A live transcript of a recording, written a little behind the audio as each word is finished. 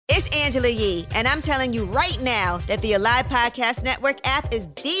It's Angela Yee, and I'm telling you right now that the Alive Podcast Network app is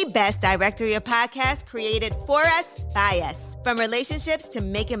the best directory of podcasts created for us, by us. From relationships to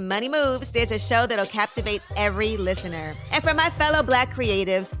making money moves, there's a show that'll captivate every listener. And for my fellow Black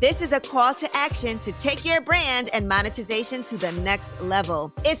creatives, this is a call to action to take your brand and monetization to the next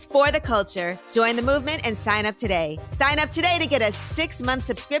level. It's for the culture. Join the movement and sign up today. Sign up today to get a 6-month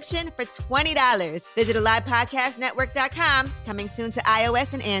subscription for $20. Visit AlivePodcastNetwork.com, coming soon to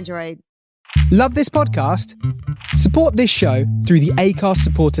iOS and Android. Love this podcast? Support this show through the Acast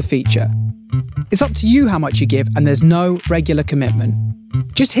supporter feature. It's up to you how much you give, and there's no regular commitment.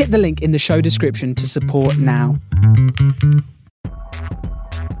 Just hit the link in the show description to support now.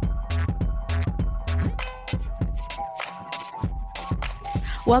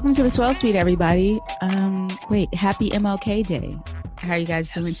 Welcome to the Swirl Suite, everybody. Happy MLK Day. How are you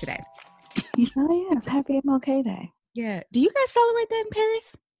guys doing today? Oh, yes. Happy MLK Day. Yeah. Do you guys celebrate that in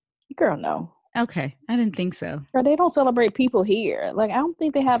Paris? Girl, no. Okay. I didn't think so. Girl, they don't celebrate people here. Like, I don't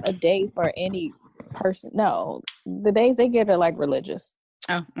think they have a day for any person. No. The days they get are, like, religious.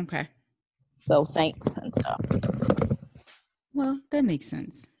 Oh, okay. So, saints and stuff. Well, that makes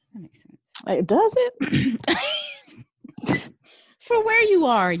sense. Does it? For where you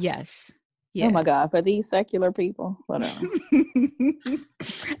are, yes. Yeah. Oh, my God. For these secular people. Whatever.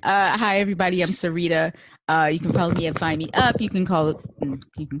 Hi, everybody. I'm Sarita. You can follow me and find me up. You can follow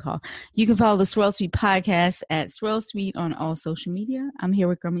the Swirl Suite podcast at Swirl Suite on all social media. I'm here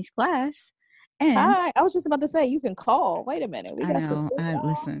with Grummy's class. And hi, I was just about to say you can call. Wait a minute. We got some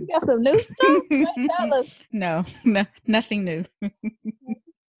new stuff. No, nothing new.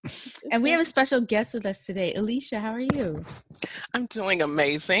 And we have a special guest with us today. Alicia, how are you? I'm doing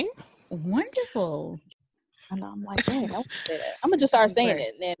amazing. Wonderful. I know. I'm like, dang, I'm gonna just start saying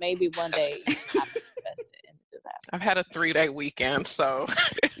it, and then maybe one day I'm invested and it just happens. I've had a 3-day weekend, so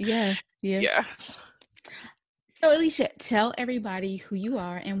yeah. Yes. So, Alicia, tell everybody who you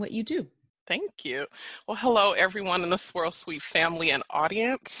are and what you do. Thank you. Well, hello, everyone in the Swirl Suite family and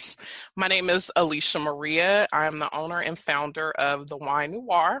audience. My name is Alicia Maria. I'm the owner and founder of the Wine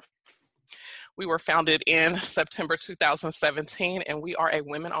Noire. We were founded in September 2017, and we are a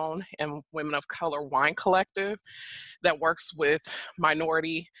women-owned and women of color wine collective that works with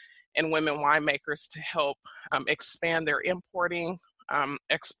minority and women winemakers to help expand their importing,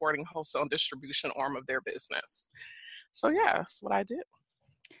 exporting, wholesale, and distribution arm of their business. So yeah, that's what I do.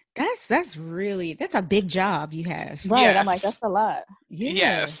 That's a big job you have. Right. Yes. I'm like, that's a lot. Yeah.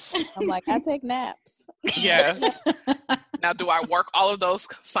 Yes. I'm like, I take naps. Yes. Now, do I work all of those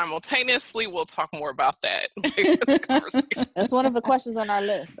simultaneously? We'll talk more about that later in the conversation. That's one of the questions on our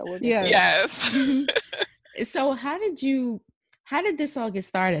list. So we'll get to it. Yes. So how did this all get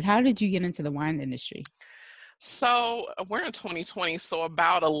started? How did you get into the wine industry? So we're in 2020, so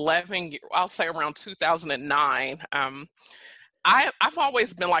about 11 years, I'll say around 2009. I've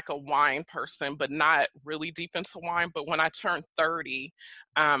always been like a wine person, but not really deep into wine. But when I turned 30,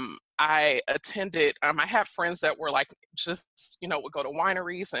 I attended, I had friends that were like, just, would go to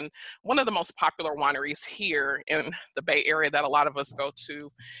wineries. And one of the most popular wineries here in the Bay Area that a lot of us go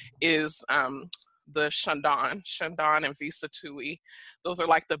to is the Chandon and Visa Tui. Those are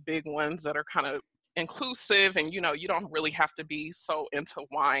like the big ones that are kind of inclusive, and you don't really have to be so into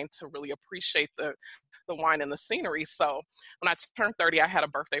wine to really appreciate the wine and the scenery. So when I turned 30, I had a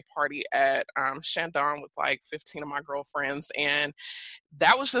birthday party at Chandon with like 15 of my girlfriends, and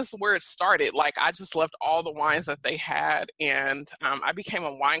that was just where it started. Like, I just loved all the wines that they had, and I became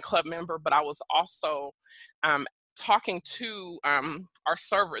a wine club member, but I was also talking to our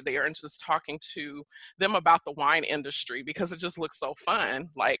server there and just talking to them about the wine industry because it just looked so fun.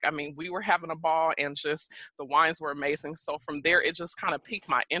 Like, we were having a ball and just the wines were amazing. So from there, it just kind of piqued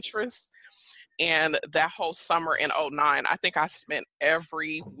my interest. And that whole summer in 2009, I think I spent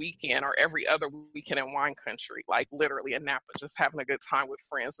every weekend or every other weekend in wine country, like literally in Napa, just having a good time with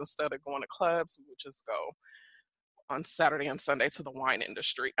friends. Instead of going to clubs, we would just go on Saturday and Sunday to the wine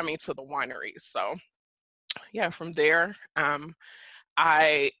industry, to the wineries. So yeah, from there,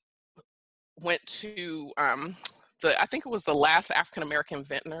 I went to I think it was the last African American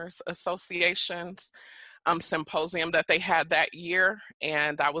Vintners Association's symposium that they had that year.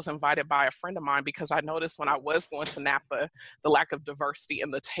 And I was invited by a friend of mine because I noticed when I was going to Napa, the lack of diversity in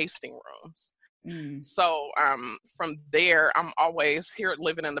the tasting rooms. So from there, I'm always here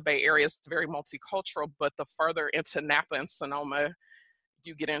living in the Bay Area. It's very multicultural, but the further into Napa and Sonoma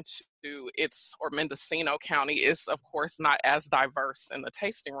you get into Mendocino County is, of course, not as diverse in the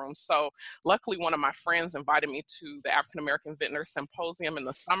tasting room. So luckily, one of my friends invited me to the African American Vintner Symposium in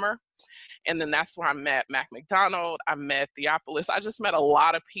the summer. And then that's where I met Mac McDonald. I met Theopolis. I just met a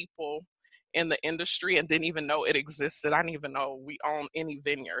lot of people in the industry and didn't even know it existed. I didn't even know we owned any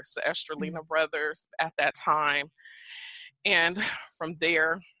vineyards, the Estrelina brothers at that time. And from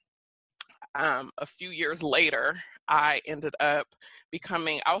there, a few years later, I ended up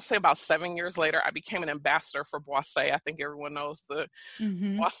becoming, I would say about 7 years later, I became an ambassador for Boisset. I think everyone knows the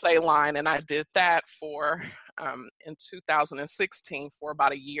Boisset line. And I did that for, in 2016 for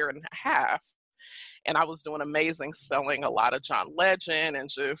about a year and a half. And I was doing amazing, selling a lot of John Legend and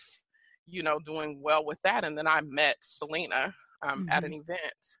just, doing well with that. And then I met Selena at an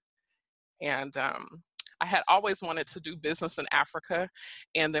event. And I had always wanted to do business in Africa.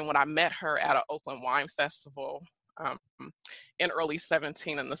 And then when I met her at an Oakland Wine Festival in early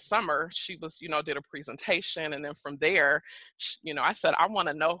 17 in the summer, she was, did a presentation. And then from there, I said, I want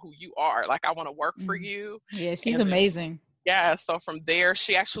to know who you are. Like, I want to work for you. Yeah, she's amazing. Yeah, so from there,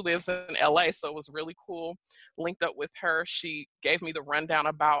 she actually lives in LA, so it was really cool. Linked up with her. She gave me the rundown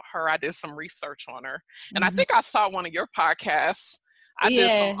about her. I did some research on her. And I think I saw one of your podcasts.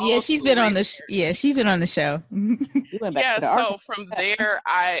 She's been on the she's been on the show. So from there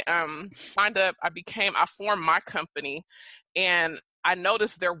I signed up. I formed my company, and I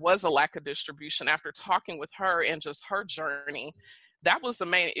noticed there was a lack of distribution after talking with her and just her journey. That was the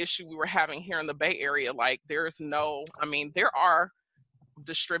main issue we were having here in the Bay Area. Like, there are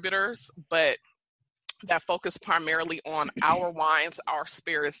distributors, but that focus primarily on our wines, our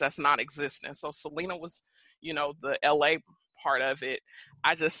spirits, that's not existent. So Selena was, the LA part of it.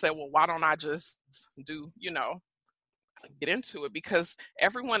 I just said, well, why don't I just do, get into it, because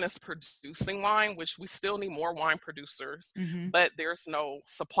everyone is producing wine, which we still need more wine producers, but there's no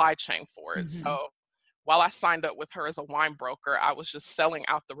supply chain for it. So while I signed up with her as a wine broker, I was just selling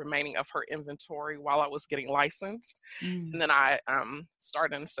out the remaining of her inventory while I was getting licensed. And then I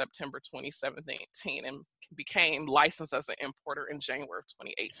started in September 2017 and became licensed as an importer in January of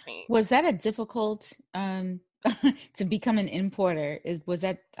 2018. Was that a difficult to become an importer? Was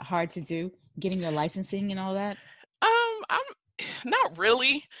that hard to do, getting your licensing and all that? I'm not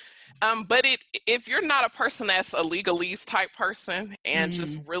really. But if you're not a person that's a legalese type person and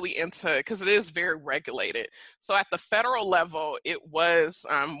just really into, because it is very regulated. So at the federal level, it was,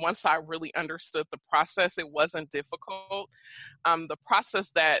 once I really understood the process, it wasn't difficult. The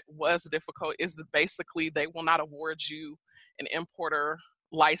process that was difficult is that basically they will not award you an importer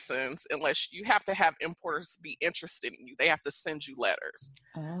license unless you have to have importers be interested in you. They have to send you letters.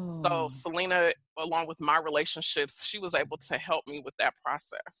 So Selena, along with my relationships, she was able to help me with that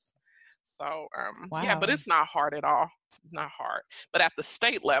process. So, yeah, but it's not hard at all. It's not hard. But at the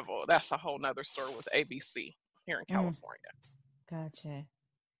state level, that's a whole nother story with ABC here in California. Gotcha.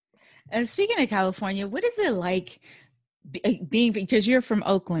 And speaking of California, what is it like being, because you're from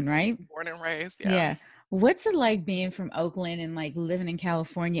Oakland, right? Born and raised, yeah. What's it like being from Oakland and like living in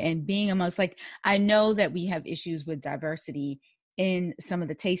California and being almost like, I know that we have issues with diversity in some of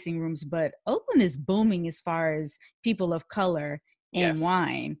the tasting rooms, but Oakland is booming as far as people of color and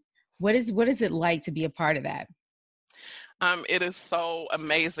wine. What is it like to be a part of that? It is so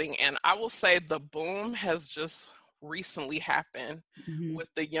amazing. And I will say the boom has just recently happened with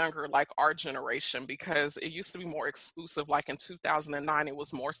the younger, like our generation, because it used to be more exclusive. Like in 2009, it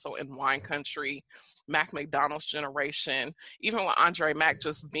was more so in wine country, Mac McDonald's generation, even with Andre Mac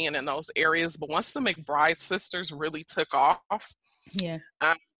just being in those areas. But once the McBride sisters really took off,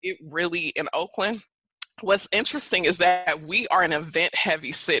 it really, in Oakland, what's interesting is that we are an event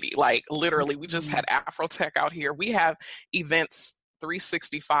heavy city. Like literally, we just had Afrotech out here. We have events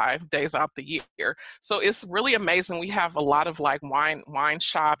 365 days out the year. So it's really amazing. We have a lot of like wine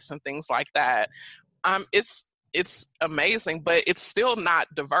shops and things like that. It's amazing, but it's still not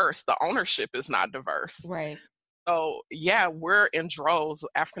diverse. The ownership is not diverse. Right. So yeah, we're in droves.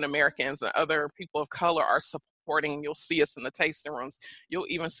 African Americans and other people of color are supporting. You'll see us in the tasting rooms. You'll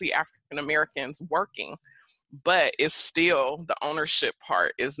even see African Americans working, but it's still, the ownership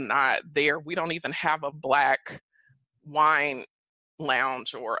part is not there. We don't even have a Black wine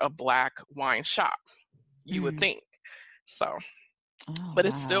lounge or a Black wine shop, you would think. So, but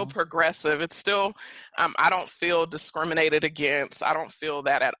it's still progressive. It's still, I don't feel discriminated against. I don't feel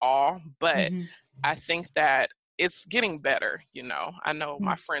that at all, but I think that it's getting better. You know, I know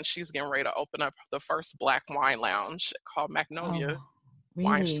my friend, she's getting ready to open up the first Black wine lounge called Magnolia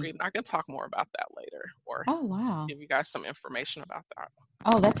Wine Street. And I can talk more about that later, or give you guys some information about that.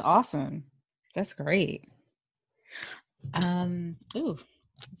 Oh, that's awesome. That's great.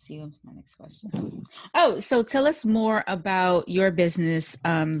 Let's see what's my next question. Oh, so tell us more about your business,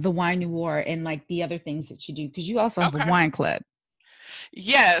 the Wine Noire, and like the other things that you do, because you also have a Okay. wine club.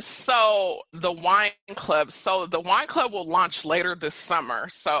 Yes, so the wine club. So the wine club will launch later this summer.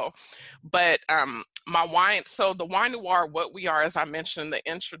 So, but my wine. So the Wine Noire, what we are, as I mentioned in the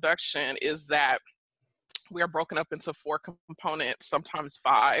introduction, is that we are broken up into 4 components, sometimes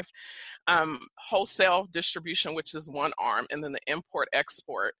 5. Wholesale distribution, which is one arm, and then the import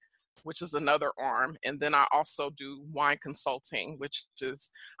export, which is another arm. And then I also do wine consulting, which is,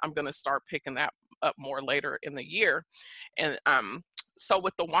 I'm going to start picking that up more later in the year. And so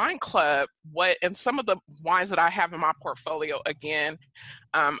with the wine club, and some of the wines that I have in my portfolio, again,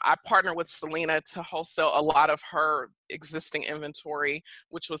 I partner with Selena to wholesale a lot of her existing inventory,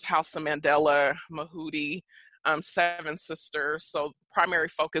 which was House of Mandela, Mahudi, Seven Sisters. So primary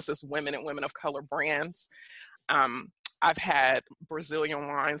focus is women and women of color brands. I've had Brazilian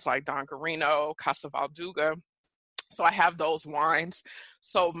wines like Don Garino, Casa Valduga. So I have those wines.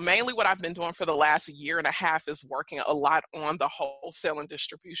 So mainly what I've been doing for the last year and a half is working a lot on the wholesale and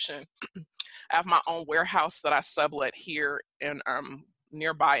distribution. I have my own warehouse that I sublet here in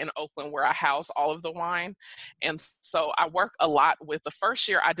nearby in Oakland, where I house all of the wine. And so I work a lot with, the first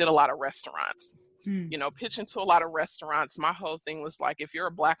year I did a lot of restaurants. You know, pitching to a lot of restaurants. My whole thing was like, if you're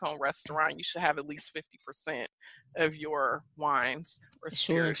a Black-owned restaurant, you should have at least 50% of your wines or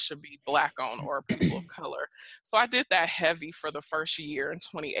spirits should be Black-owned or people of color. So I did that heavy for the first year in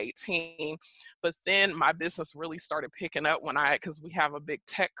 2018. But then my business really started picking up because we have a big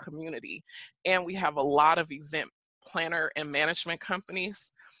tech community and we have a lot of event planner and management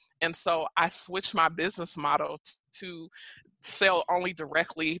companies. And so I switched my business model to sell only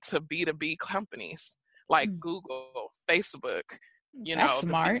directly to B2B companies like Google, Facebook, That's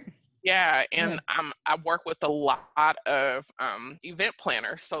smart. And I work with a lot of event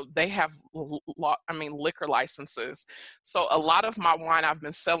planners. So they have, liquor licenses. So a lot of my wine I've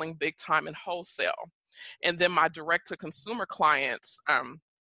been selling big time in wholesale. And then my direct to consumer clients,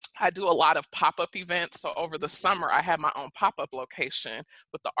 I do a lot of pop-up events. So over the summer, I have my own pop-up location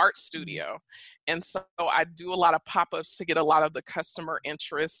with the art studio. And so I do a lot of pop-ups to get a lot of the customer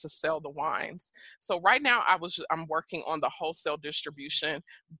interest to sell the wines. So right now I'm working on the wholesale distribution,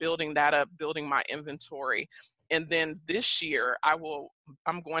 building that up, building my inventory. And then this year I'm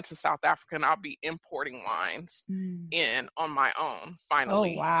going to South Africa and I'll be importing wines in on my own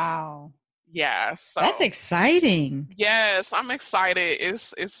finally. Oh, wow. Yeah, so that's exciting. Yes, I'm excited.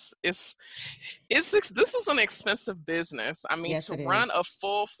 This is an expensive business. I mean, to run a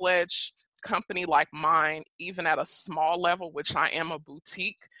full-fledged company like mine, even at a small level, which I am a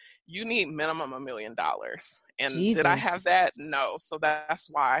boutique, you need minimum $1 million. And did I have that? No. So that's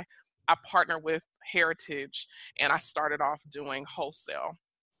why I partner with Heritage and I started off doing wholesale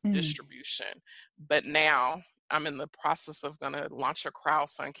distribution. But now I'm in the process of going to launch a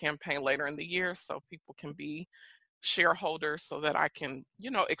crowdfund campaign later in the year so people can be shareholders so that I can,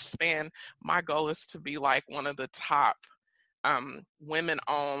 expand. My goal is to be like one of the top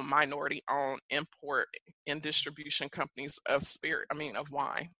women-owned, minority-owned import and distribution companies of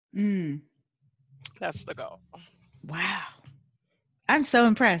wine. That's the goal. Wow. I'm so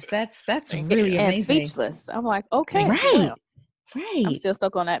impressed. That's really amazing. And speechless. I'm like, okay. Right. I'm still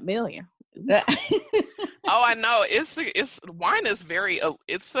stuck on that million. Oh, I know. Wine is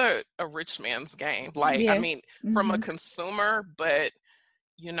it's a rich man's game. Like, I mean, from a consumer, but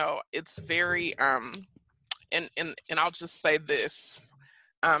it's very, and I'll just say this.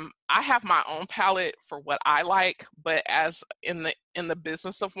 I have my own palate for what I like, but as in the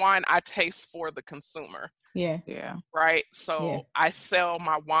business of wine, I taste for the consumer. Yeah. Right. So I sell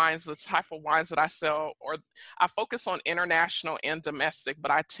my wines, the type of wines that I sell, or I focus on international and domestic,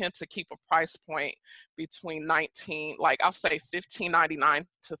 but I tend to keep a price point between $15.99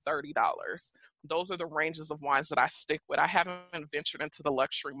 to $30. Those are the ranges of wines that I stick with. I haven't ventured into the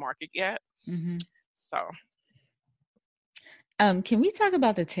luxury market yet. So. Can we talk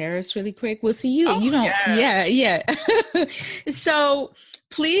about the tariffs really quick? Well, so you don't, yeah. So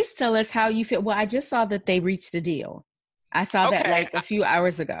please tell us how you feel. Well, I just saw that they reached a deal. I saw that like a few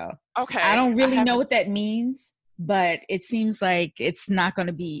hours ago. Okay. I don't really know what that means, but it seems like it's no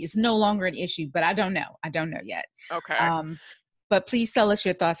longer an issue, but I don't know. I don't know yet. Okay. But please tell us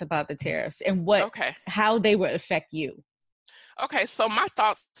your thoughts about the tariffs and how they would affect you. Okay, so my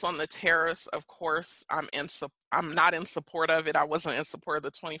thoughts on the tariffs, of course, I'm not in support of it. I wasn't in support of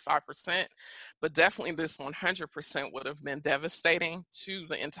the 25%, but definitely this 100% would have been devastating to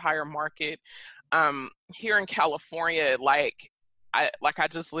the entire market. Here in California, like I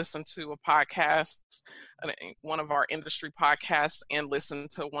just listened to a podcast, one of our industry podcasts, and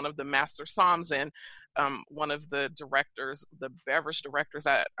listened to one of the master somms and one of the directors, the beverage directors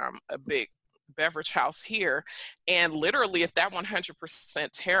at a big beverage house here. And literally, if that 100%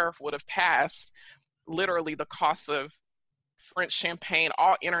 tariff would have passed, literally the cost of French champagne,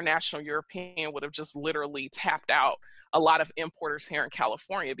 all international European, would have just literally tapped out a lot of importers here in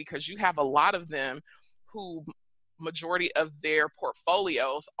California, because you have a lot of them who majority of their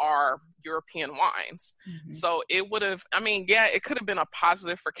portfolios are European wines. Mm-hmm. So it would have, I mean, yeah, it could have been a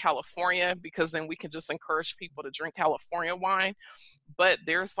positive for California, because then we can just encourage people to drink California wine. But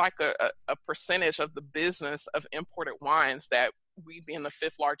there's like a percentage of the business of imported wines that we, being the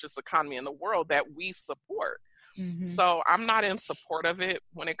 5th largest economy in the world, that we support. Mm-hmm. So I'm not in support of it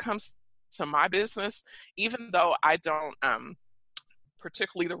when it comes to my business, even though I don't,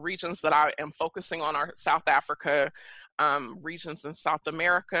 particularly the regions that I am focusing on are South Africa, regions in South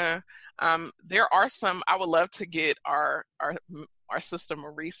America. There are some, I would love to get our sister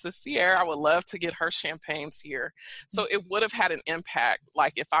Maurice here. I would love to get her champagnes here. So it would have had an impact,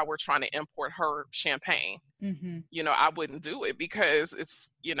 like if I were trying to import her champagne, Mm-hmm. you know, I wouldn't do it, because it's,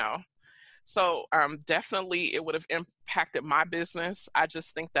 you know, so definitely it would have impacted my business. I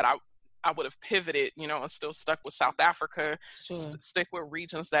just think that I would have pivoted, you know, and still stuck with South Africa, Sure. stick with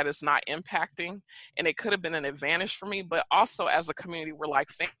regions that is not impacting. And it could have been an advantage for me, but also as a community, we're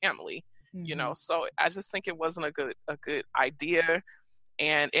like family, Mm-hmm. you know, so I just think it wasn't a good idea,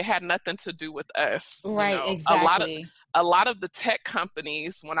 and it had nothing to do with us. Right, You know? exactly. A lot of the tech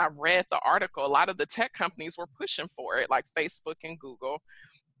companies, when I read the article, a lot of the tech companies were pushing for it, like Facebook and Google.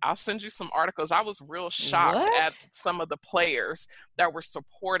 I'll send you some articles. I was real shocked at some of the players that were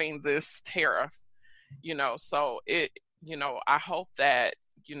supporting this tariff, you know, so it, you know, I hope that,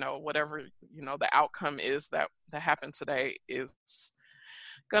 you know, whatever, you know, the outcome is that happened today is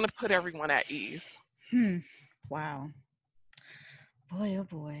going to put everyone at ease. Wow. Boy, oh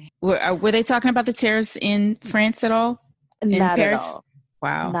boy. Were they talking about the tariffs in France at all? Not Paris? at all.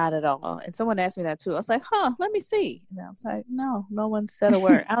 Wow. Not at all. And someone asked me that too. I was like, let me see. And I was like, no one said a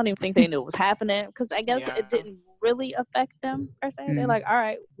word. I don't even think they knew it was happening, because I guess it didn't really affect them per se. They're like, all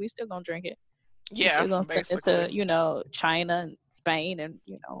right, we still gonna drink it. Yeah, we're still gonna basically. send it to, you know, China and Spain and,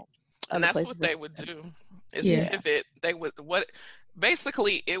 you know, and that's what they would do, is pivot. They would,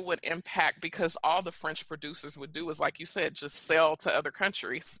 basically it would impact, because all the French producers would do is, like you said, just sell to other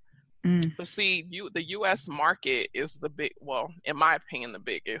countries. But see, the U.S. market is well, in my opinion, the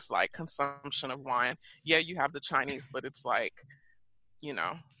biggest, like, consumption of wine. Yeah, you have the Chinese, but it's like, you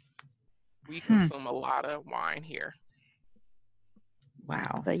know, we consume a lot of wine here.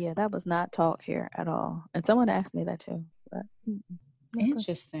 Wow. But yeah, that was not talk here at all. And someone asked me that too. But,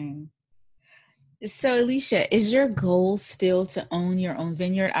 interesting. So, Alicia, is your goal still to own your own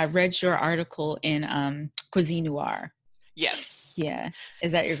vineyard? I read your article in Cuisine Noire. Yes. Yeah.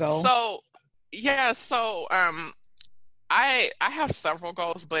 Is that your goal? So, yeah. So, I have several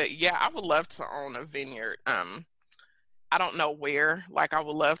goals, but yeah, I would love to own a vineyard. I don't know where. Like, I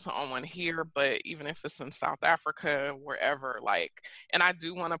would love to own one here, but even if it's in South Africa, wherever, like, and I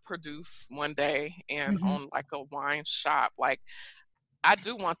do want to produce one day and own like a wine shop. Like, I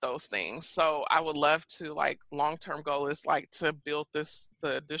do want those things. So I would love to, like, long-term goal is like to build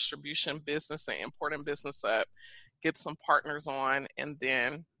the distribution business and importing business up, get some partners on, and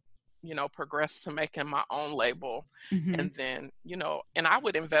then, you know, progress to making my own label. And then, you know, and I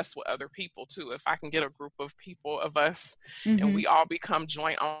would invest with other people too. If I can get a group of people, of us, and we all become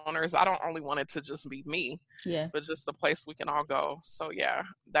joint owners. I don't only want it to just be me, but just a place we can all go. So yeah,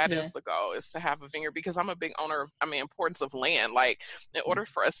 that is the goal, is to have a vineyard, because I'm a big owner of, importance of land. Like, in order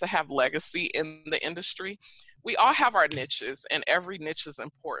for us to have legacy in the industry, we all have our niches, and every niche is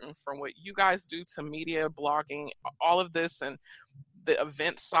important, from what you guys do to media, blogging, all of this, and the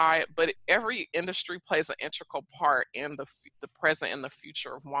event side. But every industry plays an integral part in the present and the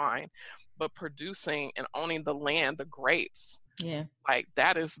future of wine. But producing and owning the land, the grapes, like,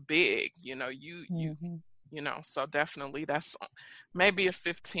 that is big. You know, you know, so definitely that's maybe a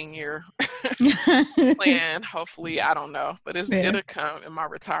 15-year plan. Hopefully, I don't know, but it'll come in my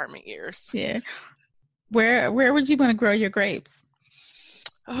retirement years. Yeah. Where would you want to grow your grapes?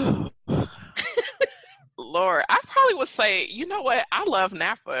 Oh, Lord, I probably would say, you know what? I love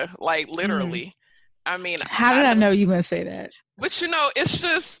Napa, like, literally. I mean, how did I know you were going to say that? But, you know, it's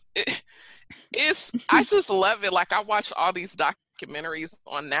just, I just love it. Like, I watch all these documentaries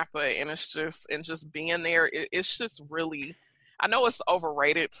on Napa, and it's just being there. It's just really, I know it's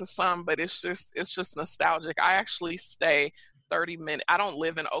overrated to some, but it's just nostalgic. I actually stay 30 minutes. I don't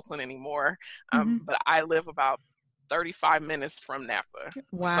live in Oakland anymore, but I live about 35 minutes from Napa.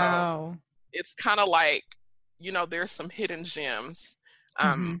 Wow. So it's kind of like, there's some hidden gems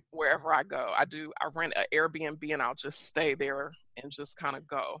wherever I go. I rent an Airbnb and I'll just stay there and just kind of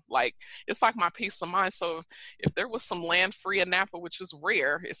go. Like, it's like my peace of mind. So if there was some land free in Napa, which is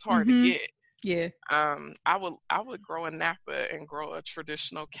rare, it's hard to get. Yeah. I would grow in Napa and grow a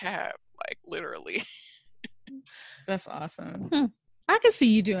traditional cab, like literally. That's awesome. I can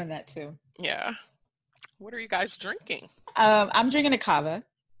see you doing that too. Yeah. What are you guys drinking? I'm drinking a cava.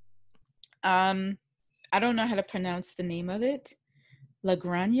 I don't know how to pronounce the name of it. La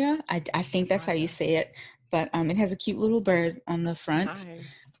Granja. I think that's how you say it. But it has a cute little bird on the front. Nice.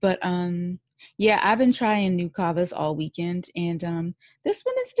 But yeah, I've been trying new cavas all weekend, and this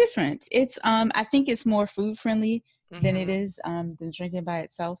one is different. It's I think it's more food friendly than it is than drinking by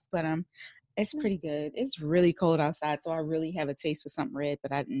itself. But it's pretty good. It's really cold outside, so I really have a taste for something red,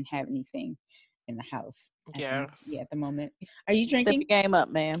 but I didn't have anything in the house. Yeah, at the moment. Are you drinking? Step your game up,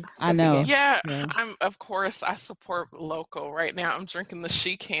 man. I know. Yeah, of course, I support local right now. I'm drinking the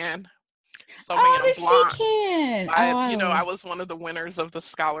She Can. The She Can. I was one of the winners of the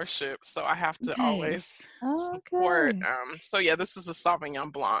scholarship, so I have to always support. So yeah, this is a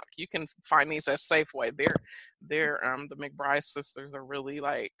Sauvignon Blanc. You can find these at Safeway. They're the McBride sisters are really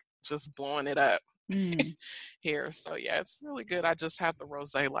like just blowing it up here. So yeah, it's really good. I just had the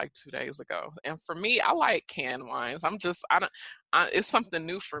rosé like 2 days ago, and for me, I like canned wines. It's something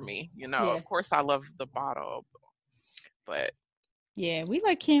new for me. Of course, I love the bottle, but yeah, we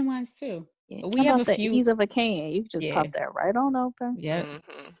like canned wines too. Yeah. We have a few. Ease of a can. You can just pop that right on open. Yeah,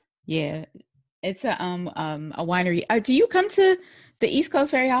 yeah. It's a winery. Do you come to the East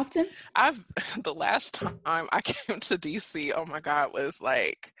Coast very often? The last time I came to DC, oh my God, was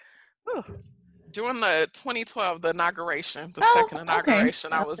like during the 2012, the inauguration, the second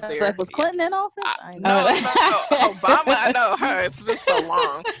inauguration. I was there. Like, was Clinton in office? No, Obama. I know her. It's been so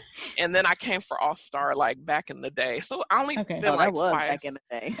long. And then I came for All Star like back in the day. So I only been like twice. Back in the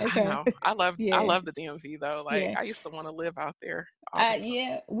day. Okay. I know. I love the DMV though. Like I used to want to live out there.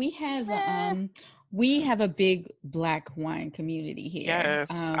 Yeah, we have a big Black wine community here. Yes.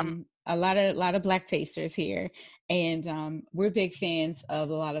 A lot of Black tasters here, and we're big fans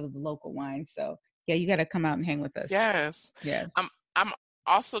of a lot of the local wines. So yeah, you got to come out and hang with us. Yes. Yeah. I'm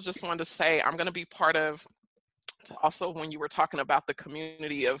also just wanted to say I'm going to be part of. Also, when you were talking about the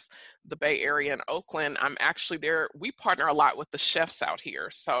community of the Bay Area and Oakland, I'm actually there. We partner a lot with the chefs out here.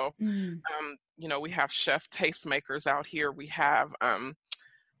 So, we have chef tastemakers out here. We have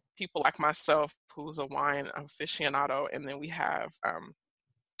people like myself, who's a wine aficionado, and then we have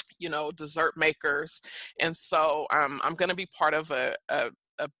dessert makers. And so I'm going to be part of a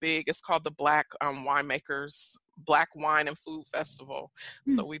big, it's called the Black Winemakers, Black Wine and Food Festival.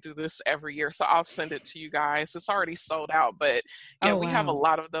 So we do this every year. So I'll send it to you guys. It's already sold out, but we have a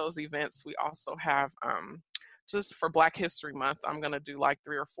lot of those events. We also have, just for Black History Month, I'm going to do like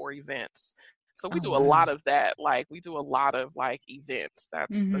 3 or 4 events. So we do a lot of that. Like we do a lot of like events.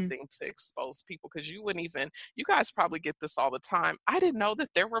 That's the thing, to expose people, because you guys probably get this all the time. I didn't know that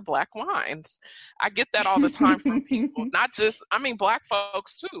there were Black wines. I get that all the time from people, not just, Black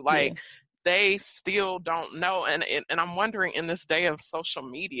folks too. Like they still don't know. And I'm wondering in this day of social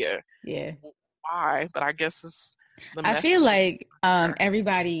media, why, but I guess it's the message. I feel like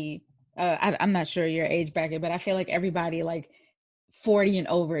everybody, I'm not sure your age bracket, but I feel like everybody like 40 and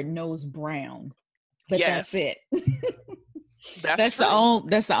over knows brown, but that's it. That's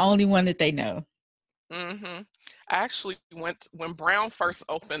the only one that they know. I actually went when Brown first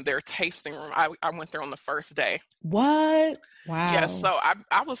opened their tasting room. I went there on the first day. What? Wow. Yeah, so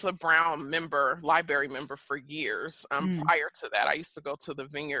I was a Brown library member for years. Prior to that, I used to go to the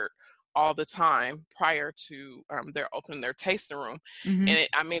Vineyard all the time prior to their opening their tasting room. And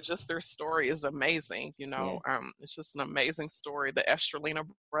just their story is amazing. It's just an amazing story. The Estrelina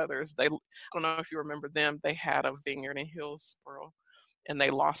brothers, I don't know if you remember them, they had a vineyard in Hillsborough and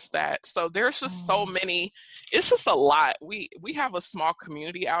they lost that. So there's just so many, it's just a lot. We have a small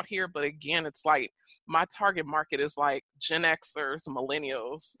community out here, but again, it's like my target market is like Gen Xers,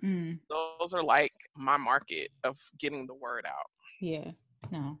 millennials. Those are like my market of getting the word out. Yeah.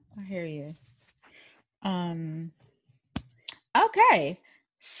 No, I hear you. Okay.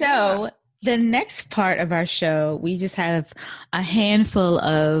 So the next part of our show, we just have a handful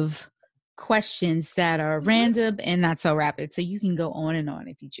of questions that are random and not so rapid. So you can go on and on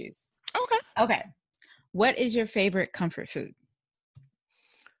if you choose. Okay. Okay. What is your favorite comfort food?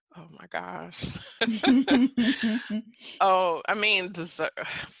 Oh my gosh. Oh, I mean, dessert,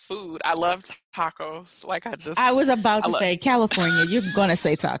 food. I love tacos. Like I was about I to love, say California. You're gonna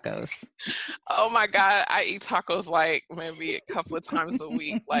say tacos. oh my God, I eat tacos like maybe a couple of times a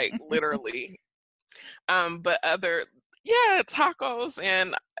week, like literally. But yeah, tacos.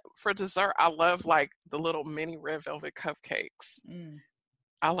 And for dessert, I love like the little mini red velvet cupcakes. Mm.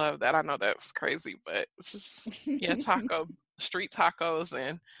 I love that. I know that's crazy, but it's just, yeah, street tacos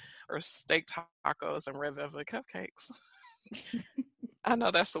or steak tacos and red velvet cupcakes. I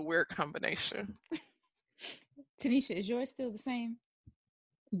know that's a weird combination. Tanisha, is yours still the same?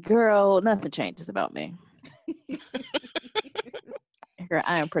 Girl, nothing changes about me. Girl,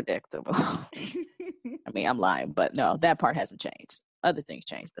 I am predictable. I mean, I'm lying, but no, that part hasn't changed. Other things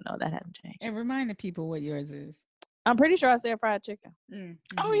changed, but no, that hasn't changed. And remind the people what yours is. I'm pretty sure I said fried chicken. Mm-hmm.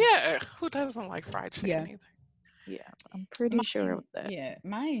 Oh yeah, who doesn't like fried chicken either? Yeah, I'm pretty sure of that. Yeah,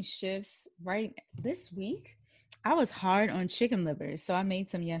 mine shifts right this week. I was hard on chicken livers, so I made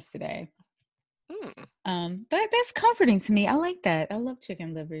some yesterday. That's comforting to me. I like that. I love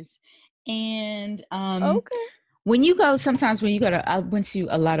chicken livers. And okay. When you go, sometimes when you go to, I went to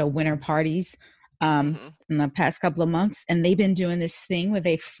a lot of winter parties in the past couple of months, and they've been doing this thing where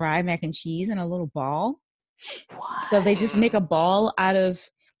they fry mac and cheese in a little ball. What? So they just make a ball out of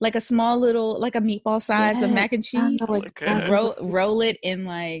like a small little, like a meatball size of mac and cheese, roll it in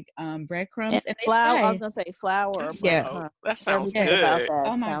like breadcrumbs and flour. I was gonna say flour. That sounds good. About that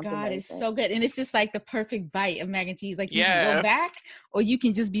oh my God, amazing. it's so good, and it's just like the perfect bite of mac and cheese. Like you can go back, or you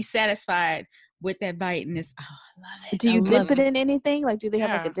can just be satisfied with that bite, and it's I love it. Do you dip it in anything? Like, do they have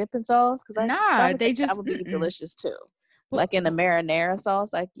like a dipping sauce? Because that would be delicious too. Like in the marinara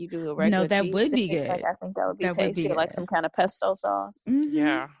sauce, like you do a regular. No, that cheese would be stick. good. Like, I think that would be tasty. Or like some kind of pesto sauce. Mm-hmm.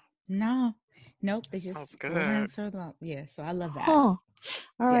 Yeah. No, nope. They that just good. Yeah, so I love that. Huh. All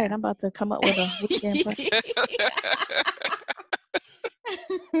right, I'm about to come up with a weekend.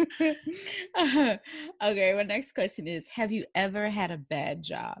 Okay, my next question is: have you ever had a bad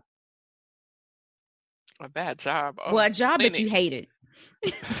job? A bad job? Oh, well, a job that you hated.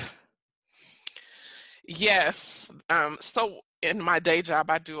 Yes. So in my day job,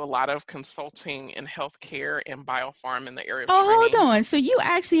 I do a lot of consulting in healthcare and biopharm in the area of training. Hold on. So you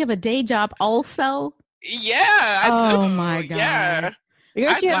actually have a day job also? Yeah, I do. Oh my God. Yeah. You're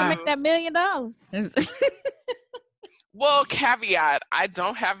going to make that $1 million. Well, caveat, I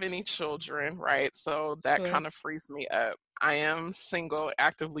don't have any children, right? So that kind of frees me up. I am single,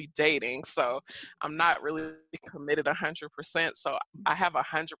 actively dating, so I'm not really committed 100%. So I have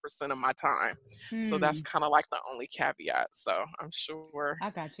 100% of my time. So that's kind of like the only caveat. So I'm sure. I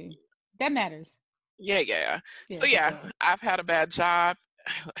got you. That matters. Yeah. So yeah, I've had a bad job,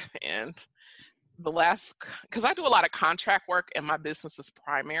 and because I do a lot of contract work and my business is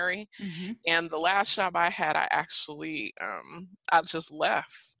primary. And the last job I had, I actually, I just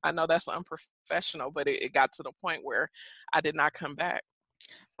left. I know that's unprofessional, but it got to the point where I did not come back.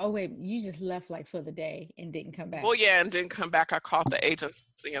 Oh, wait, you just left like for the day and didn't come back? Well, yeah, and didn't come back. I called the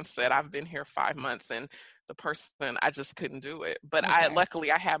agency and said, I've been here 5 months, and the person, I just couldn't do it. But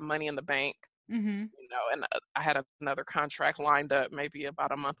luckily I had money in the bank, you know, and I had another contract lined up maybe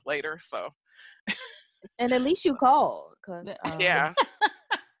about a month later. So. And at least you called, because yeah,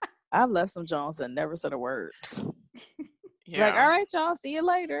 I've left some Jones and never said a word. Yeah. Like, all right, y'all, see you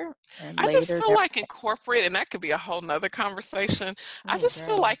later. And I just feel like in corporate, and that could be a whole nother conversation. I just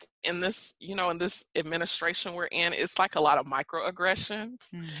feel like in this, you know, in this administration we're in, it's like a lot of microaggressions.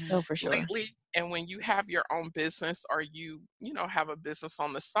 Oh, for sure. Lately. And when you have your own business, or you know, have a business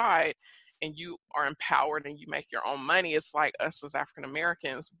on the side, and you are empowered and you make your own money, it's like us as African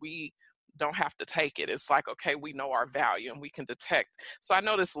Americans, we don't have to take it. It's like, okay, we know our value and we can detect. So I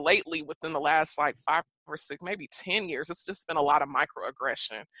noticed lately, within the last like 5 or 6, maybe 10 years, it's just been a lot of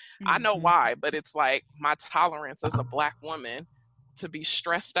microaggression. I know why, but it's like my tolerance as a Black woman to be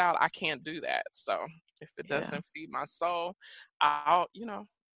stressed out, I can't do that. So if it doesn't feed my soul, I'll, you know,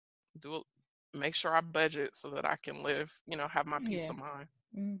 make sure I budget so that I can live, you know, have my peace of mind.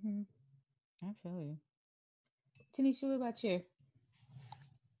 I feel you. Tanisha, what about you?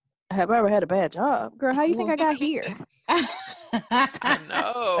 Have I ever had a bad job? Girl, how you think I got here? I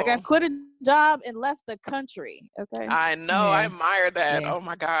know. Like, I quit a job and left the country. Okay. I know. I admire that. Oh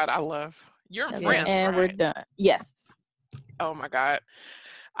my God. I love you're in France, and right? we're done. Yes. Oh my God.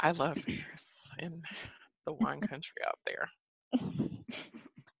 I love Paris and the wine country out there.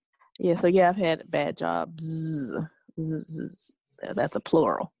 Yeah. So yeah, I've had bad jobs. That's a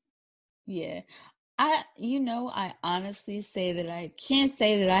plural. Yeah. I honestly say that I can't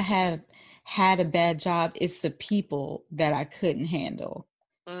say that I had a bad job. It's the people that I couldn't handle.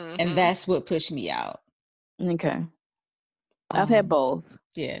 And that's what pushed me out. Okay. I've had both.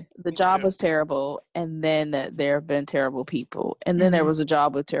 Yeah. The job was terrible, and then there have been terrible people, and then there was a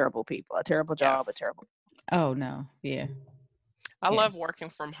job with terrible people, a terrible job, a terrible. Oh no, yeah. I love working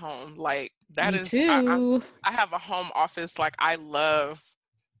from home. Like that Me is, too. I have a home office. Like I love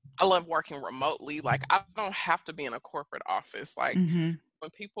working remotely. Like I don't have to be in a corporate office. Like when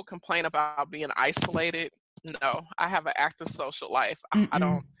people complain about being isolated, no, I have an active social life. I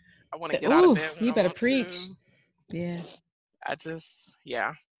want to get out of bed when you I better want preach. to. Yeah.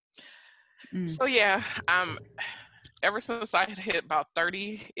 So ever since I had hit about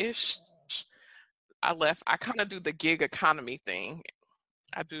 30-ish, I left. I kind of do the gig economy thing.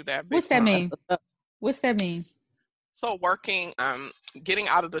 I do that. What's that mean? What's that mean? So working, getting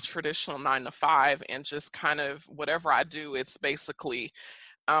out of the traditional 9 to 5 and just kind of whatever I do, it's basically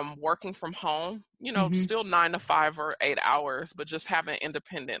working from home, still 9 to 5 or 8 hours, but just have an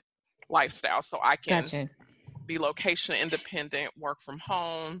independent lifestyle. So I can be location independent, work from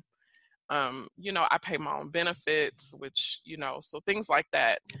home. I pay my own benefits, which, so things like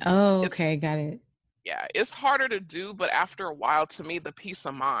that. Oh, okay. Got it. Yeah. It's harder to do, but after a while, to me, the peace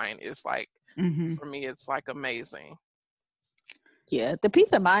of mind is like, for me, it's like amazing. Yeah. The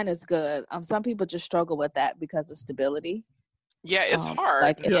peace of mind is good. Some people just struggle with that because of stability. Yeah. It's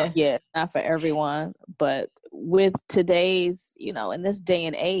hard. Not for everyone, but with today's, in this day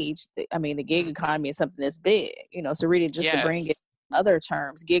and age, the gig economy is something that's big, so really just to bring it other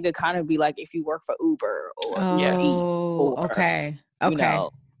terms, gig economy would be like if you work for Uber or okay,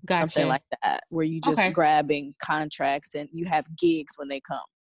 gotcha, something like that, where you just grabbing contracts and you have gigs when they come.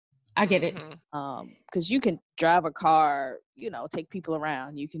 I get it. Because you can drive a car, take people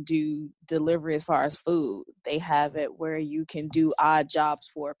around. You can do delivery as far as food. They have it where you can do odd jobs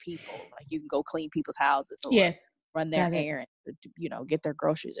for people, like you can go clean people's houses or run their errands, get their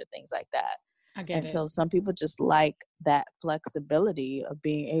groceries or things like that. I get it. So some people just like that flexibility of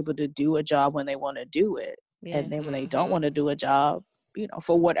being able to do a job when they want to do it. Yeah. And then when they don't want to do a job,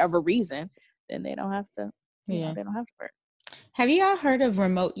 for whatever reason, then they don't have to, they don't have to work. Have you all heard of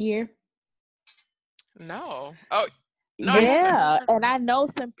Remote Year? No. Oh, no. Yeah. And I know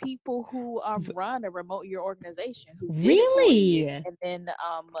some people who run a Remote Year organization who did really? it and then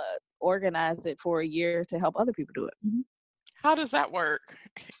organize it for a year to help other people do it. Mm-hmm. How does that work?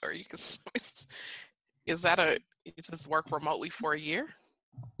 Or you just work remotely for a year?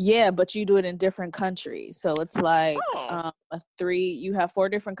 Yeah, but you do it in different countries. So it's like you have 4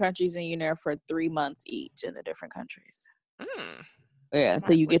 different countries and you're there for 3 months each in the different countries. Yeah,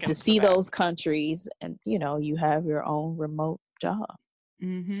 so you get to see those countries and, you have your own remote job.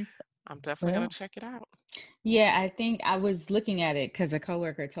 Mm-hmm. I'm definitely going to check it out. Yeah, I think I was looking at it because a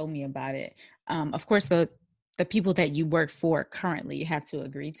coworker told me about it. Of course, the people that you work for currently, you have to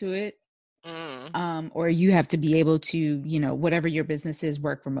agree to it. Or you have to be able to, whatever your business is,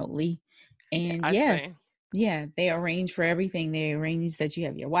 work remotely. And they arrange for everything. They arrange that you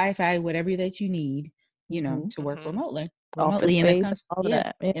have your Wi-Fi, whatever that you need, to work remotely Office in space, all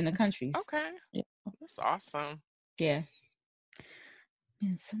that. Yeah. In the countries. Okay. Yeah. That's awesome. Yeah.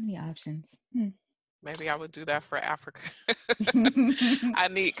 Man, so many options. Maybe I would do that for Africa.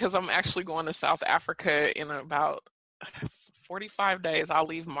 Because I'm actually going to South Africa in about 45 days. I'll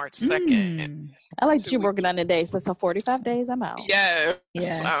leave March 2nd. I like that you're working on the days. So 45 days, I'm out. Yes.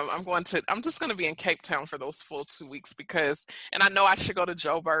 Yeah. I'm just going to be in Cape Town for those full 2 weeks and I know I should go to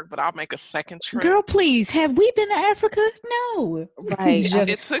Joburg, but I'll make a second trip. Girl, please. Have we been to Africa? No. Right.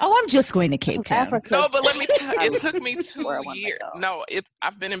 I'm just going to Cape Town. No, but let me tell you, it took me 2 years. No,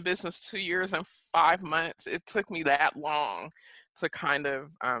 I've been in business 2 years and 5 months. It took me that long to kind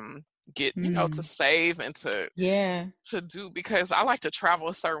of, get to save and to do, because I like to travel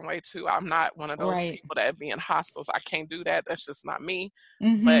a certain way too. I'm not one of those people that be in hostels. I can't do that. That's just not me.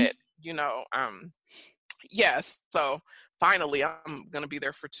 But so finally I'm gonna be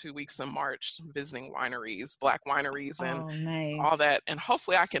there for 2 weeks in March, visiting wineries, Black wineries, and all that, and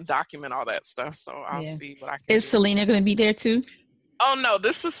hopefully I can document all that stuff. So I'll see what I can Is do. Selena gonna be there too? Oh no,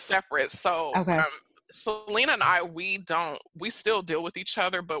 this is separate. So Selena and I, we still deal with each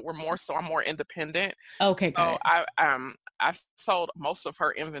other, but I'm more independent. Okay. So I sold most of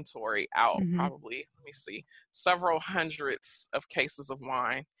her inventory out, probably, let me see, several hundreds of cases of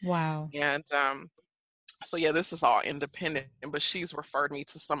wine. Wow. And so this is all independent, but she's referred me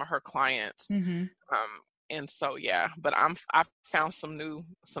to some of her clients. And so but I've found some new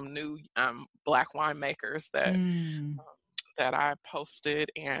Black winemakers that I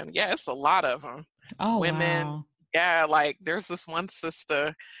posted, and it's a lot of them. Oh, women. Wow. Yeah, like there's this one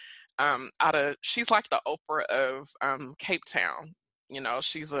sister she's like the Oprah of Cape Town.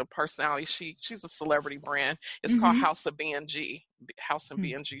 she's a personality. She's a celebrity brand. It's called House of B&G, House and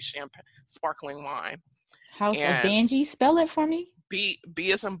B&G champagne sparkling wine. House of B&G, spell it for me. B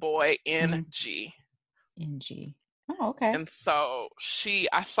as in boy, N-G. N-G. Oh, okay. And so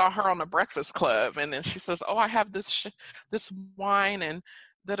I saw her on the Breakfast Club, and then she says, "Oh, I have this wine and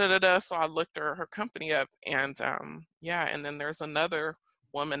da da da da." So I looked her company up, and and then there's another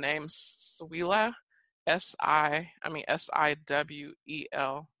woman named Siwela, Siwelea.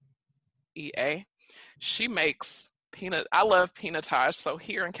 She makes peanut. I love pinotage. So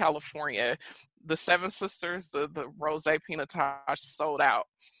here in California, the Seven Sisters, the rosé pinotage sold out.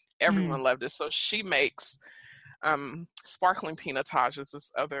 Everyone loved it. So she makes sparkling pinotage is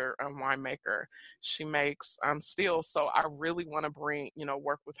this other winemaker. She makes still. So I really want to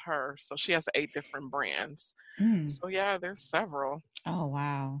work with her. So she has 8 different brands. So yeah, there's several. Oh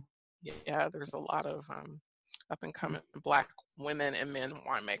wow. Yeah, there's a lot of up and coming Black women and men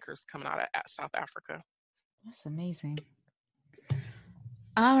winemakers coming out of South Africa. That's amazing.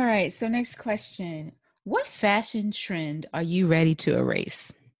 All right, so next question. What fashion trend are you ready to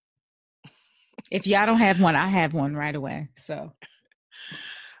erase? If y'all don't have one, I have one right away. So.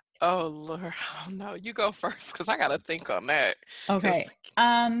 Oh Lord, no, you go first because I got to think on that. Okay.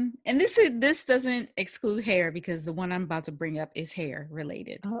 And this doesn't exclude hair because the one I'm about to bring up is hair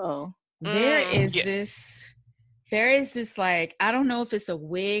related. Oh. There is this like, I don't know if it's a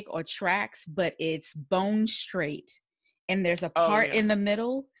wig or tracks, but it's bone straight. And there's a part in the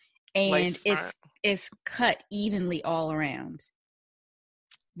middle and it's cut evenly all around.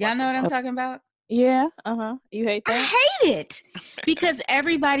 Y'all know what I'm talking about? Yeah. You hate that? I hate it because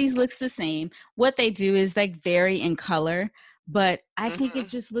everybody's looks the same. What they do is like vary in color, but I think it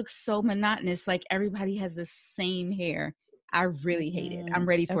just looks so monotonous. Like everybody has the same hair. I really hate it. I'm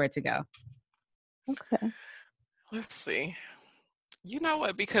ready for it to go. Okay. Let's see. You know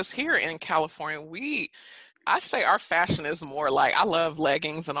what? Because here in California, I say our fashion is more like, I love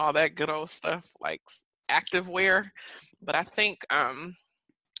leggings and all that good old stuff, like active wear. But I think,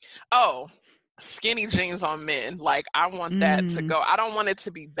 skinny jeans on men. Like I want that to go. I don't want it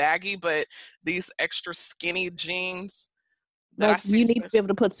to be baggy, but these extra skinny jeans that like I see. You need to be able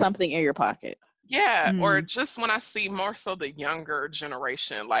to put something in your pocket. Yeah. Or just when I see more so the younger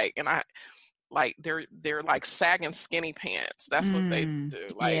generation, they're like sagging skinny pants. That's what they do.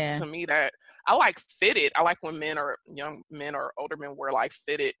 Like to me, that I like fitted. I like when young men or older men wear like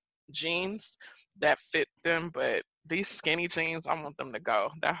fitted jeans that fit them, but these skinny jeans, I want them to go.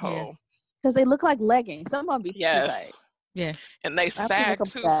 That whole because they look like leggings. Some of them be too tight. Yeah, and they sag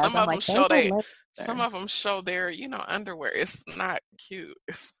too. Some of them show their underwear. It's not cute.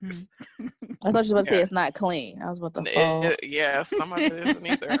 I thought you were about to say it's not clean. I was about to fall. Some of it isn't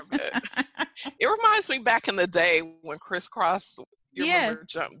either. But it reminds me back in the day when crisscross. Remember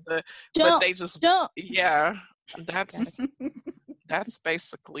jump. But they just jump. Yeah, that's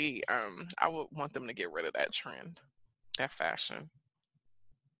basically. I would want them to get rid of that trend, that fashion.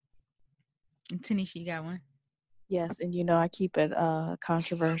 Tanisha, you got one? Yes, and I keep it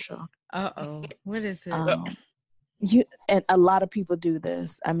controversial. What is it? And a lot of people do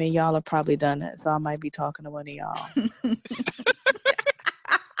this. I mean, y'all have probably done it, so I might be talking to one of y'all.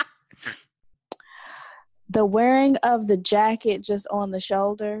 The wearing of the jacket just on the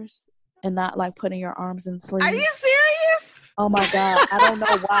shoulders and not like putting your arms in sleeves. Are you serious? Oh my God, I don't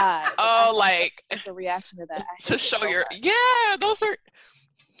know why. What's the reaction to that? To show your those are.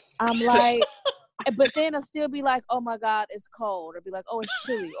 I'm like. But then it'll still be like, oh my God, it's cold. Or be like, oh, it's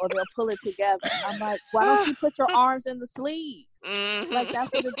chilly. Or they'll pull it together. I'm like, why don't you put your arms in the sleeves? Like,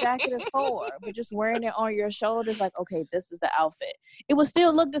 that's what the jacket is for. But just wearing it on your shoulders, like, okay, this is the outfit. It would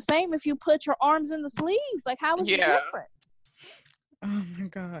still look the same if you put your arms in the sleeves. Like, how is it different? Oh my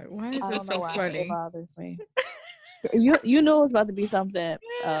God. Why is it so funny? It bothers me. You knew it was about to be something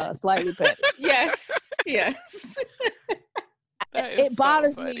slightly petty. Yes. It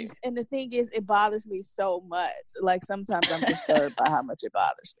bothers me, and the thing is, it bothers me so much. Like sometimes I'm disturbed by how much it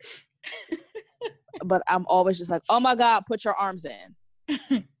bothers me. But I'm always just like, oh my God, put your arms in.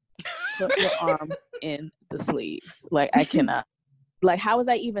 Put your arms in the sleeves. Like I cannot. Like how is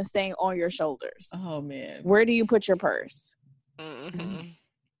that even staying on your shoulders? Oh man, where do you put your purse? Oh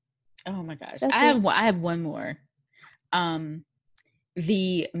my gosh, I have one more.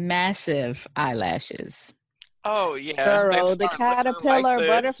 The massive eyelashes. Oh yeah, girl, the caterpillar, like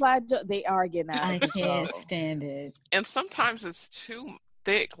butterfly, they are getting out. I can't stand it. And sometimes it's too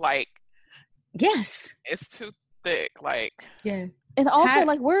thick. Like, yes, it's too thick. Like, yeah. And also,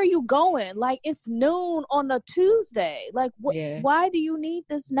 like, where are you going? Like, it's noon on a Tuesday. Like, why do you need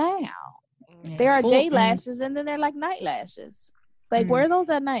this now? Yeah. There are day lashes, and then they're like night lashes. Like, wear those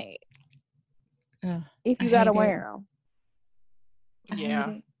at night if you gotta wear them.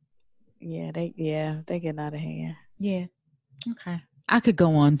 Yeah. Yeah, they getting out of hand. Yeah. Okay. I could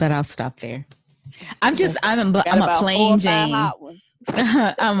go on, but I'll stop there. I'm a about plain 4 or 5 Jane. hot ones.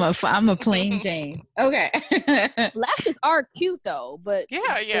 I'm a plain Jane. Okay. Lashes are cute though, but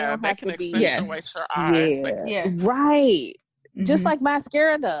Yeah, they can be, accentuate your eyes. Yeah, right. Just Mhm. like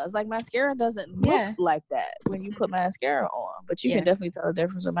mascara does. Like, mascara doesn't look like that when you put mascara on, but you can definitely tell the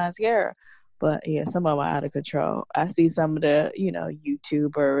difference with mascara. But yeah, some of them are out of control. I see some of the,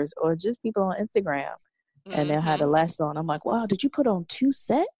 YouTubers or just people on Instagram, and they'll have the lashes on. I'm like, wow, did you put on 2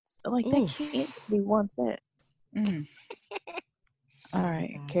 sets? I'm like, that can't be 1 set. Mm. All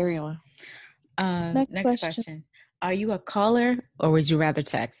right, carry on. Next question. Are you a caller or would you rather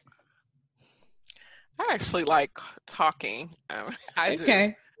text? I actually like talking. I do.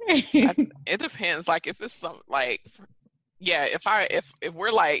 Okay. It depends. Like, if it's some if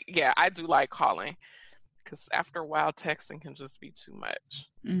we're like, I do like calling, because after a while texting can just be too much.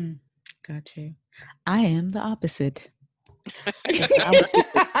 Got you. I am the opposite. You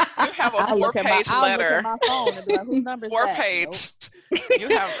have a 4-page letter. I'll look at my phone and be like, whose number is 4-page.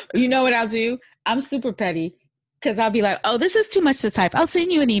 Nope. You know what I'll do? I'm super petty because I'll be like, oh, this is too much to type. I'll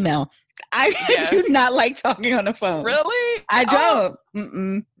send you an email. I do not like talking on the phone. Really? I don't.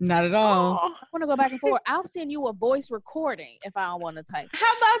 Not at all. I want to go back and forth. I'll send you a voice recording if I don't want to type.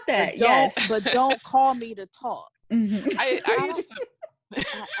 How about that? But don't call me to talk. I used to.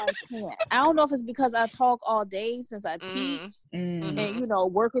 I can't. I don't know if it's because I talk all day since I teach and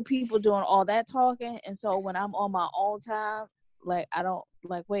work with people doing all that talking, and so when I'm on my own time, like, I don't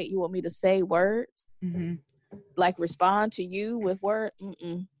like, wait, you want me to say words? Like, respond to you with words?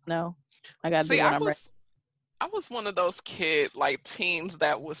 No, I gotta do what I'm ready. I was one of those teens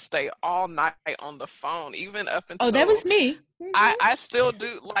that would stay all night on the phone, even up until. Oh, that was me. I still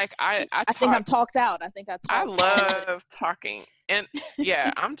do. Like, I think I'm talked out. I love talking. And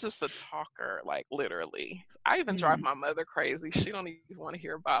I'm just a talker, like, literally. I even drive my mother crazy. She don't even want to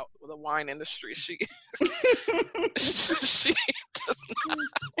hear about the wine industry. She she does not.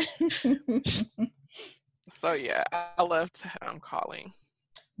 So I love calling.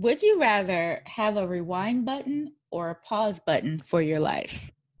 Would you rather have a rewind button or a pause button for your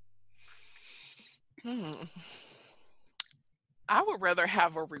life? I would rather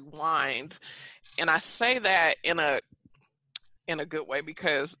have a rewind, and I say that in a good way,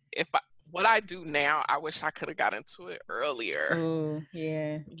 because what I do now, I wish I could have got into it earlier. Oh,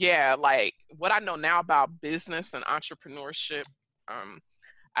 yeah. Yeah, like, what I know now about business and entrepreneurship, I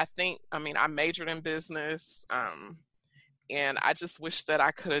majored in business, and I just wish that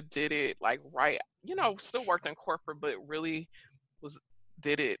I could have did it like right, still worked in corporate, but really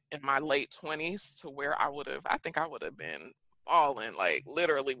did it in my late 20s, to where I think I would have been balling, like,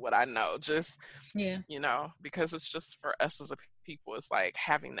 literally what I know, just, because it's just, for us as a people, it's like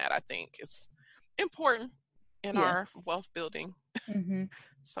having that, I think, is important in our wealth building.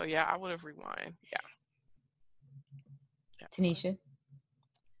 So I would have rewind. Tanisha?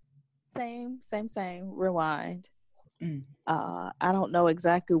 Same. Rewind. I don't know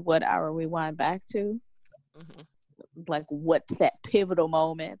exactly what I will rewind back to. Like, what that pivotal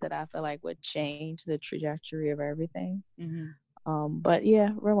moment that I feel like would change the trajectory of everything. But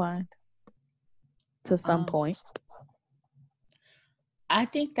rewind to some point. I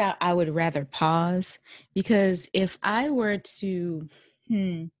think that I would rather pause, because if I were to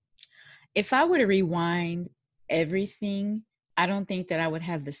rewind everything, I don't think that I would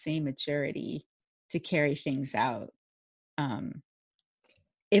have the same maturity to carry things out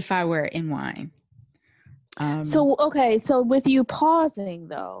if I were in wine. So with you pausing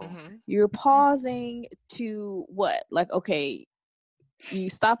though, you're pausing to what? Like, okay, you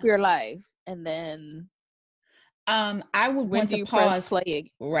stop your life and then I would want to pause play again?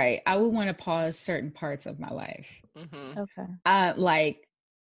 Right. I would want to pause certain parts of my life. Okay.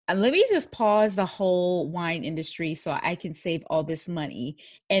 Let me just pause the whole wine industry so I can save all this money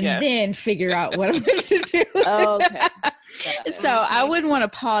and then figure out what I'm going to do. Okay. So I wouldn't want to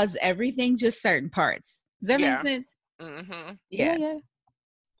pause everything, just certain parts. Does that make sense? Yeah.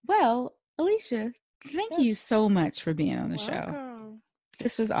 Well, Alicia, thank you so much for being on the show.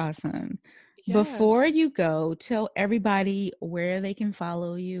 This was awesome. Before you go, tell everybody where they can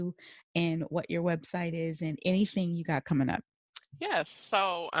follow you and what your website is and anything you got coming up. Yes.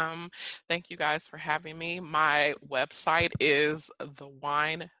 So thank you guys for having me. My website is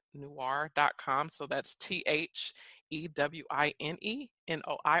thewinenoire.com. So that's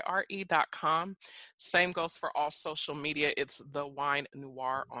TheWinenoire.com. Same goes for all social media. It's The Wine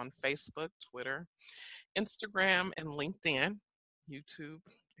Noire on Facebook, Twitter, Instagram, and LinkedIn. YouTube,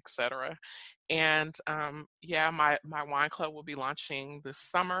 etc. And my wine club will be launching this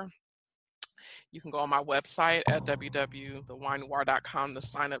summer. You can go on my website at www.thewinenoire.com to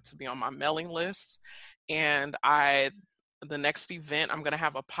sign up to be on my mailing list. And the next event, I'm going to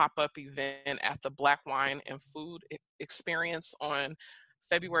have a pop-up event at the Black Wine and Food Experience on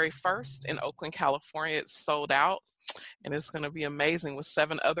February 1st in Oakland, California. It's sold out, and it's going to be amazing with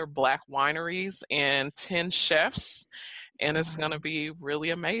 7 other Black wineries and 10 chefs, and it's going to be really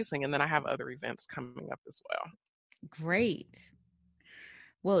amazing. And then I have other events coming up as well. Great.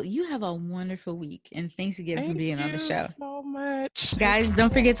 Well, you have a wonderful week, and thanks again for being on the show. Thank you so much. Guys,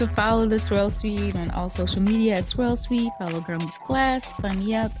 don't forget to follow the Swirl Suite on all social media at Swirl Suite. Follow Grummy's Class, Find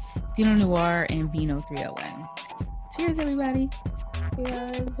Me Up, Pinot Noire, and Vino 301. Cheers, everybody.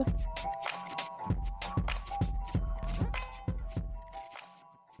 Cheers.